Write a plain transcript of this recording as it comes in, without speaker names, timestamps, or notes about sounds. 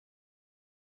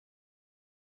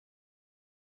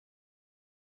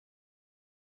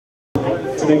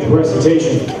make the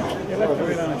presentation.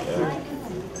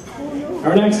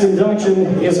 Our next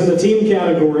induction is in the team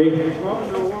category.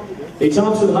 The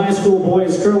Thompson High School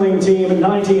Boys Curling Team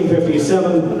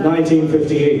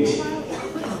 1957-1958.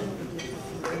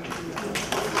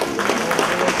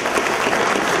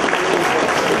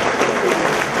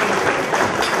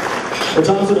 The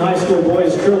Thompson High School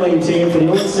Boys Curling Team from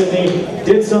North Sydney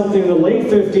did something in the late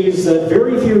 50s that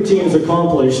very few teams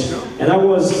accomplished, and that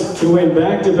was to win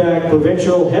back-to-back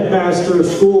provincial headmaster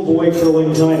schoolboy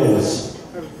curling titles.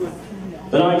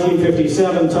 The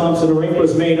 1957 Thompson rink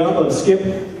was made up of skip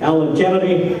Alan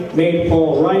Kennedy, mate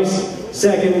Paul Rice,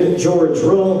 second George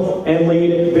Rill, and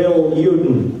lead Bill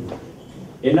Uden.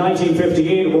 In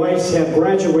 1958, Rice had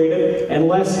graduated and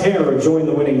Les Hare joined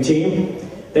the winning team.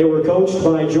 They were coached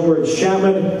by George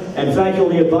Chapman, and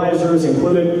faculty advisors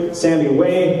included Sammy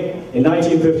Way in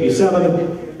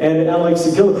 1957 and Alex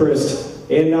Gilchrist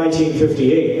in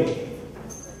 1958.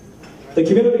 The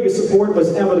community support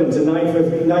was evident in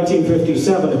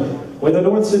 1957 when the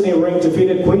North Sydney rink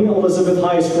defeated Queen Elizabeth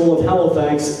High School of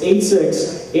Halifax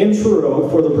 8-6 in Truro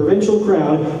for the provincial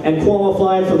crown and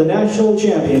qualified for the national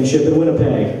championship in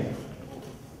Winnipeg.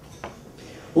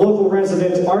 Local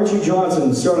resident Archie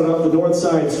Johnson started up the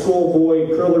Northside Schoolboy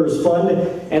Curlers Fund,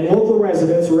 and local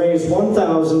residents raised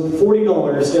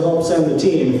 $1,040 to help send the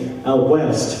team out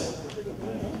west.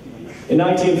 In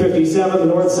 1957,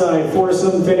 the Northside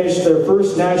foursome finished their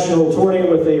first national tourney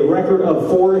with a record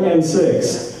of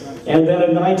 4-6. And then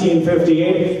in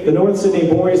 1958, the North Sydney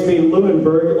boys beat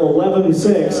Lunenburg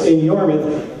 11-6 in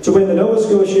Yarmouth to win the Nova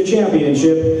Scotia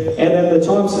Championship, and then the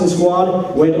Thompson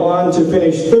squad went on to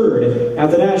finish third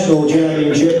at the National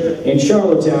Championship in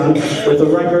Charlottetown with a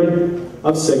record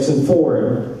of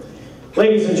 6-4.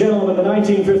 Ladies and gentlemen, the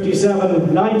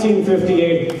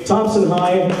 1957-1958 Thompson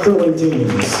High curling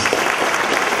teams.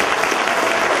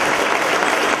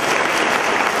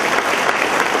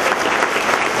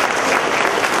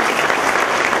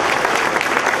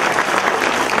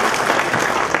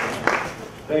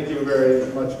 Thank you very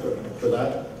much for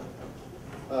that.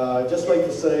 I'd just like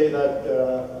to say that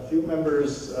a few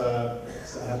members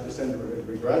have to send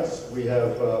regrets. We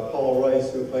have Paul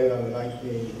Rice, who played on the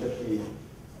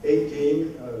 1958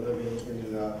 team, living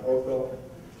in Oakville,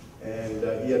 and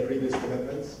he had previous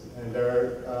commitments. And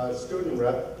our student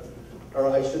rep, or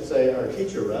I should say our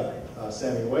teacher rep,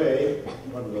 Sammy Way,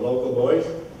 one of the local boys,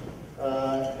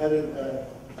 had an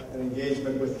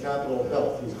engagement with Capital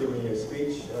Health. He's giving a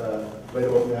speech right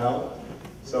about now,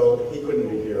 so he couldn't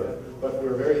be here. But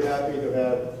we're very happy to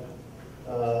have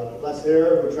Les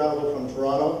Hare, who traveled from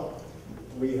Toronto.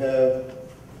 We have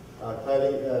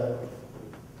Clyde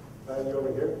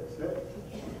over here,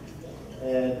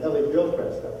 and Ellie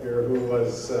Gilchrist up here, who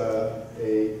was a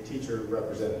teacher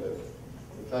representative.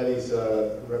 Clyde's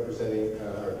representing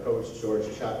our coach, George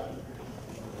Chapman.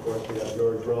 Of course, we have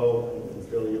George Rowe and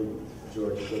Bill Uden.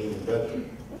 George is living in Bedford.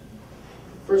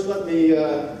 First, let me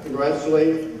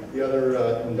congratulate the other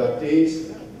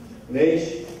inductees,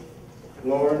 Naish,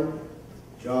 Lauren,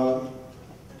 John,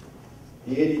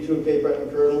 the 82 Cape Breton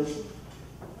Colonels,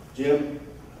 Jim,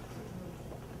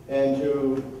 and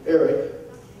to Eric,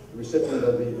 the recipient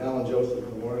of the Alan Joseph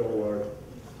Memorial Award.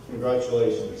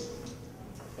 Congratulations.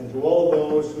 And to all of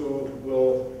those who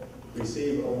will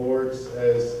receive awards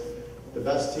as the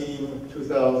best team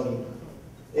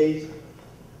 2008,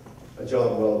 a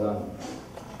job well done.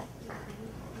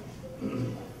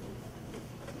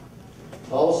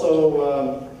 Also,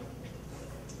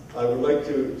 I would like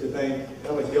to thank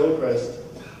Ellie Gilchrist,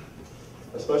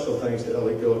 a special thanks to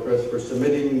Ellie Gilchrist for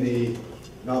submitting the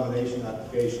nomination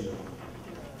application,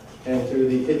 and to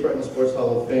the Cape Breton Sports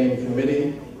Hall of Fame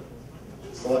committee,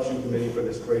 selection committee, for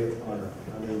this great honor.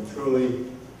 I mean,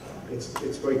 truly,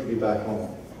 it's great to be back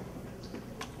home.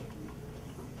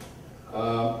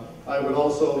 I would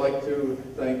also like to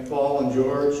thank Paul and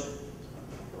George,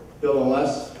 Bill and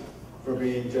Les, for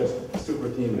being just super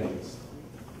teammates.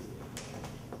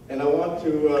 And I want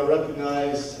to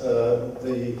recognize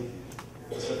the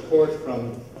support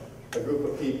from a group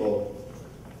of people.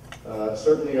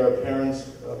 Certainly our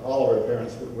parents, all of our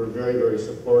parents, were very, very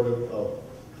supportive of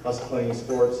us playing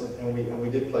sports, and we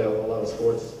did play a lot of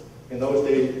sports. In those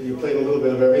days, you played a little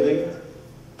bit of everything.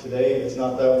 Today, it's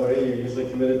not that way. You're usually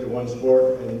committed to one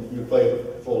sport and you play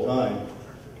it full time.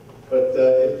 But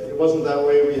it wasn't that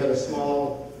way. We had a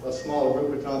small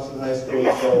group at Thompson High School,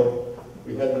 so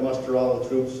we had to muster all the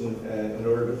troops in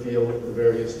order to field the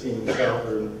various teams,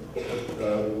 soccer and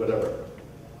whatever.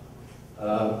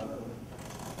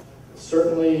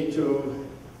 Certainly to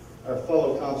our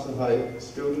fellow Thompson High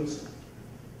students,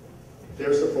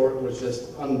 their support was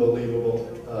just unbelievable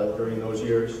during those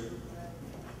years.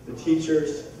 the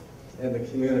teachers, and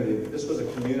the community. This was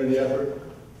a community effort.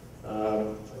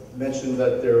 Mentioned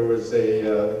that there was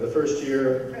the first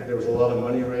year, there was a lot of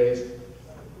money raised,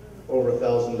 over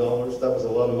 $1,000. That was a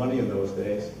lot of money in those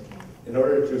days, in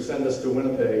order to send us to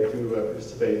Winnipeg to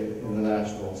participate in the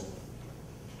Nationals.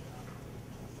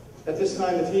 At this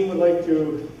time, the team would like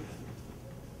to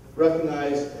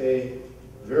recognize a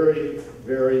very,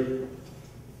 very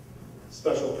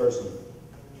special person,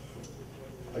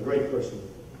 a great person,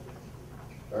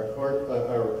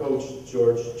 our coach,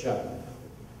 George Chapman.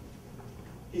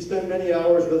 He spent many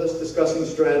hours with us discussing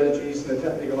strategies and the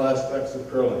technical aspects of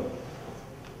curling.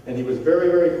 And he was very,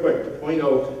 very quick to point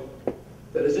out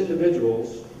that as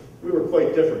individuals, we were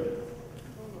quite different,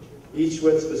 each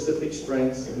with specific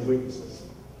strengths and weaknesses.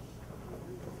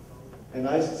 And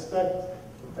I suspect,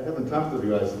 I haven't talked to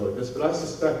you guys about this, but I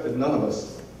suspect that none of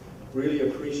us really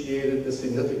appreciated the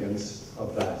significance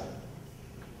of that.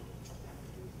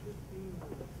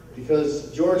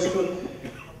 Because George took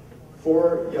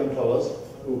 4 young fellas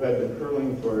who had been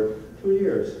curling for 2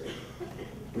 years.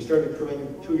 We started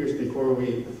curling 2 years before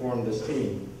we formed this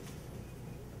team.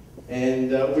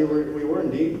 And we were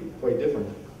indeed quite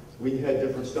different. We had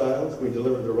different styles, we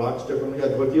delivered the rocks differently,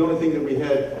 but the only thing that we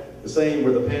had the same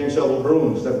were the pan shovel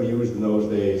brooms that we used in those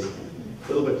days.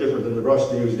 A little bit different than the brush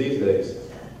they use these days.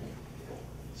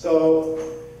 So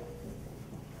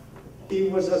he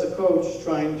was, as a coach,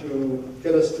 trying to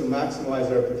get us to maximize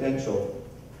our potential.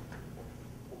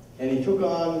 And he took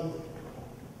on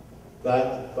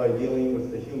that by dealing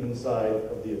with the human side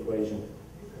of the equation.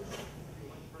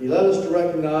 He led us to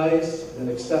recognize and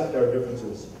accept our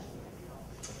differences,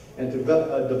 and to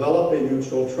develop a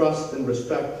mutual trust and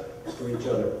respect for each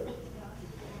other.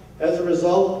 As a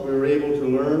result, we were able to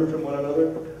learn from one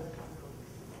another.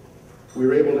 We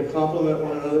were able to complement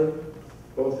one another,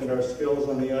 both in our skills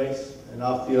on the ice and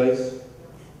off the ice.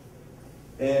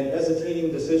 And as a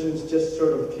team, decisions just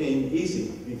sort of came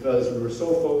easy because we were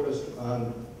so focused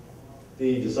on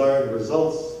the desired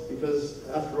results, because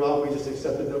after all, we just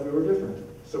accepted that we were different.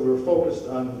 So we were focused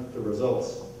on the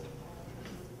results.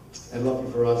 And lucky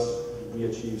for us, we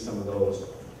achieved some of those.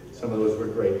 Some of those were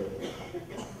great.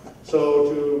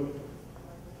 So to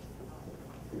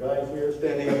the guys here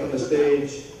standing up on the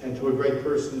stage, and to a great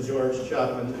person, George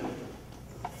Chapman,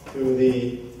 to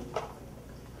the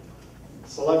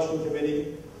selection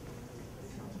committee,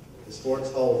 the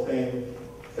Sports Hall of Fame,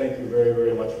 thank you very,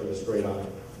 very much for this great honor.